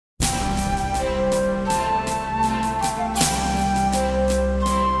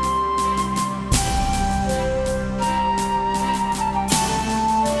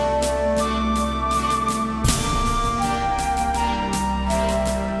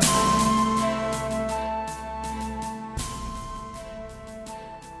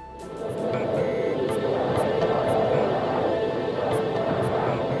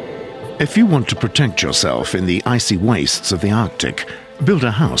If you want to protect yourself in the icy wastes of the Arctic, build a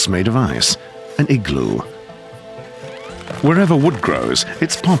house made of ice, an igloo. Wherever wood grows,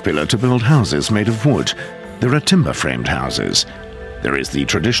 it's popular to build houses made of wood. There are timber-framed houses. There is the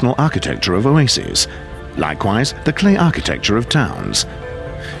traditional architecture of oases. Likewise, the clay architecture of towns.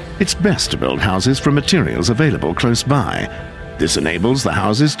 It's best to build houses from materials available close by. This enables the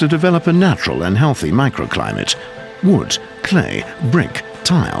houses to develop a natural and healthy microclimate. Wood, clay, brick,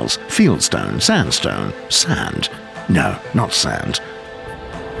 tiles, fieldstone, sandstone, sand. No, not sand.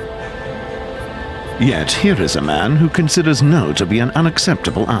 Yet here is a man who considers no to be an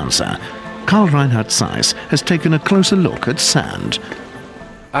unacceptable answer. Karl-Reinhard Zeiss has taken a closer look at sand.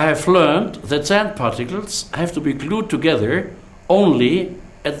 I have learned that sand particles have to be glued together only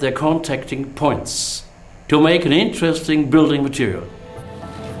at their contacting points to make an interesting building material.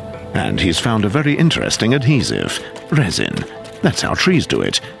 And he's found a very interesting adhesive, resin. That's how trees do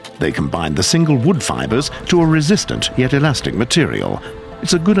it. They combine the single wood fibers to a resistant yet elastic material.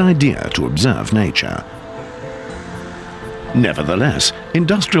 It's a good idea to observe nature. Nevertheless,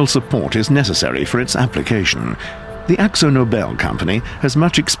 industrial support is necessary for its application. The AkzoNobel company has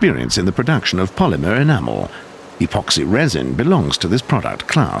much experience in the production of polymer enamel. Epoxy resin belongs to this product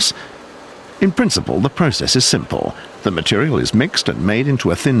class. In principle, the process is simple. The material is mixed and made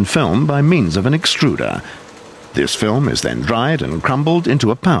into a thin film by means of an extruder. This film is then dried and crumbled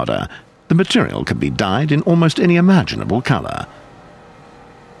into a powder. The material can be dyed in almost any imaginable color.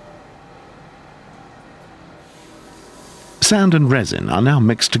 Sand and resin are now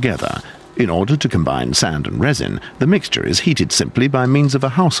mixed together. In order to combine sand and resin, the mixture is heated simply by means of a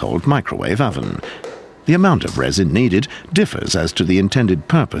household microwave oven. The amount of resin needed differs as to the intended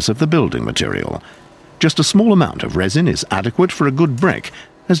purpose of the building material. Just a small amount of resin is adequate for a good brick,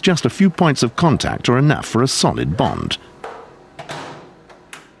 as just a few points of contact are enough for a solid bond.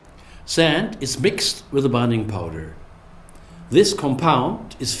 Sand is mixed with a binding powder. This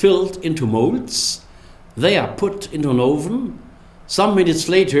compound is filled into molds. They are put into an oven. Some minutes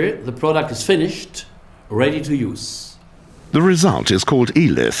later, the product is finished, ready to use. The result is called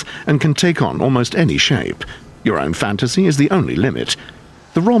Ele-TV and can take on almost any shape. Your own fantasy is the only limit.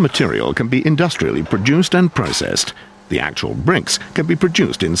 The raw material can be industrially produced and processed. The actual bricks can be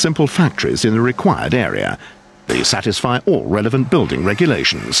produced in simple factories in the required area. They satisfy all relevant building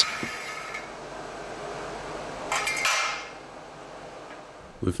regulations.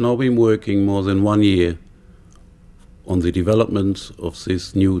 We've now been working more than 1 year on the development of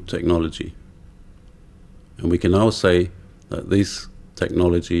this new technology. And we can now say that this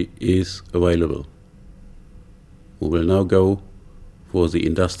technology is available. We will now go for the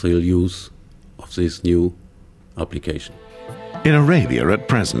industrial use of this new application. In Arabia at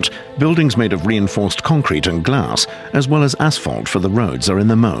present, buildings made of reinforced concrete and glass, as well as asphalt for the roads, are in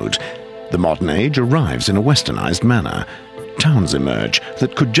the mode. The modern age arrives in a westernized manner. Towns emerge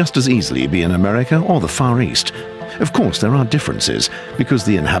that could just as easily be in America or the Far East. Of course, there are differences, because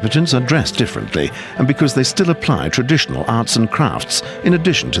the inhabitants are dressed differently and because they still apply traditional arts and crafts in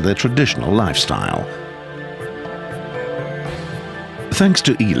addition to their traditional lifestyle. Thanks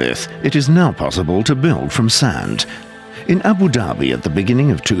to Ele-TV, it is now possible to build from sand. In Abu Dhabi at the beginning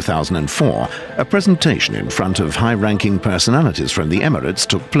of 2004, a presentation in front of high-ranking personalities from the Emirates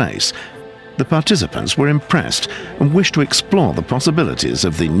took place. The participants were impressed and wished to explore the possibilities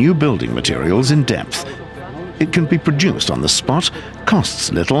of the new building materials in depth. It can be produced on the spot,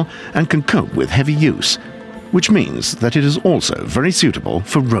 costs little, and can cope with heavy use, which means that it is also very suitable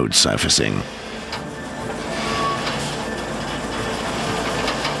for road surfacing.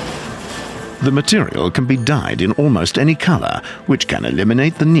 The material can be dyed in almost any color, which can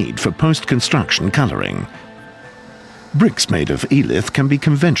eliminate the need for post-construction coloring. Bricks made of Ele-TV can be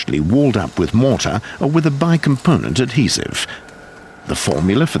conventionally walled up with mortar or with a bicomponent adhesive. The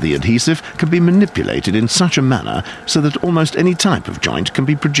formula for the adhesive can be manipulated in such a manner so that almost any type of joint can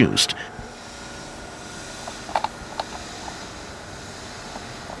be produced.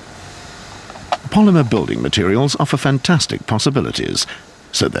 Polymer building materials offer fantastic possibilities,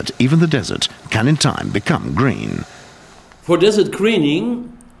 so that even the desert can in time become green. For desert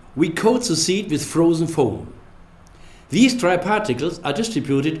greening, we coat the seed with frozen foam. These dry particles are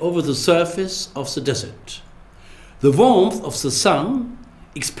distributed over the surface of the desert. The warmth of the sun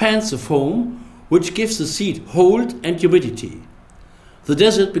expands the foam, which gives the seed hold and humidity. The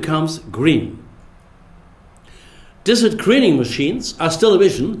desert becomes green. Desert greening machines are still a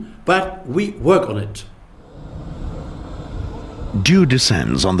vision, but we work on it. Dew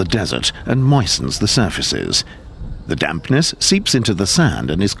descends on the desert and moistens the surfaces. The dampness seeps into the sand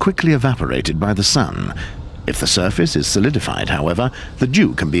and is quickly evaporated by the sun. If the surface is solidified, however, the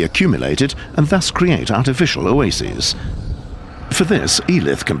dew can be accumulated and thus create artificial oases. For this,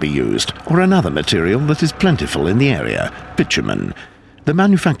 Ele-TV can be used, or another material that is plentiful in the area, bitumen. The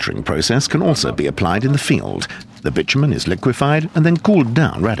manufacturing process can also be applied in the field. The bitumen is liquefied and then cooled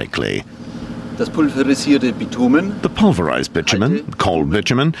down radically. The pulverized bitumen, cold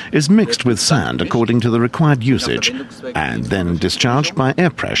bitumen, is mixed with sand according to the required usage and then discharged by air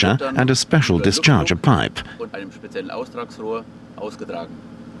pressure and a special discharger pipe.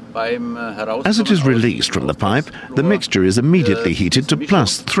 As it is released from the pipe, the mixture is immediately heated to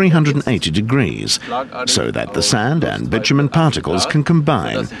plus 380 degrees, so that the sand and bitumen particles can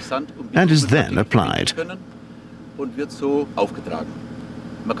combine, and is then applied.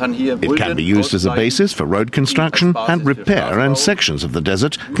 It can be used as a basis for road construction, and repair and sections of the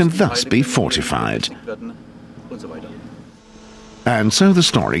desert can thus be fortified. And so the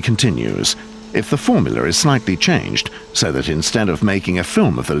story continues. If the formula is slightly changed, so that instead of making a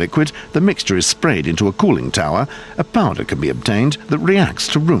film of the liquid, the mixture is sprayed into a cooling tower, a powder can be obtained that reacts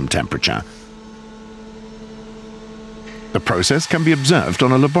to room temperature. The process can be observed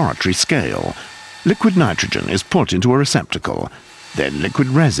on a laboratory scale. Liquid nitrogen is put into a receptacle. Then liquid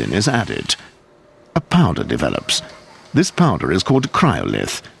resin is added. A powder develops. This powder is called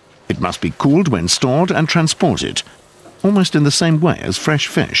cryolith. It must be cooled when stored and transported, almost in the same way as fresh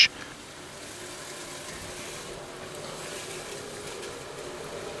fish.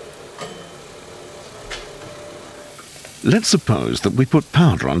 Let's suppose that we put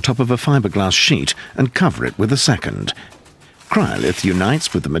powder on top of a fiberglass sheet and cover it with a second. Cryolith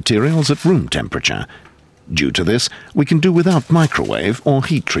unites with the materials at room temperature. Due to this, we can do without microwave or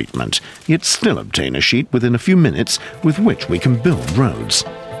heat treatment, yet still obtain a sheet within a few minutes with which we can build roads.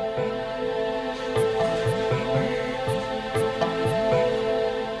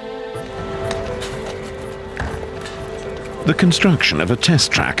 The construction of a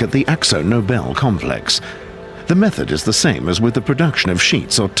test track at the Akzo Nobel complex. The method is the same as with the production of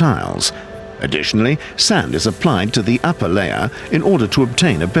sheets or tiles. Additionally, sand is applied to the upper layer in order to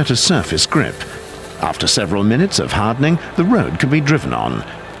obtain a better surface grip. After several minutes of hardening, the road can be driven on.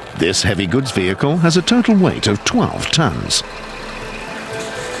 This heavy goods vehicle has a total weight of 12 tons.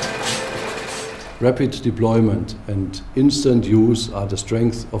 Rapid deployment and instant use are the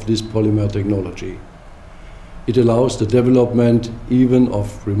strength of this polymer technology. It allows the development even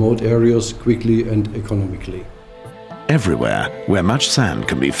of remote areas quickly and economically. Everywhere where much sand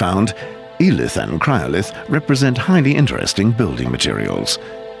can be found, Ele-TV and cryolith represent highly interesting building materials.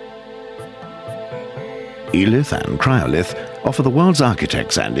 Ele-TV and cryolith offer the world's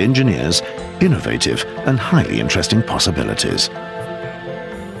architects and engineers innovative and highly interesting possibilities.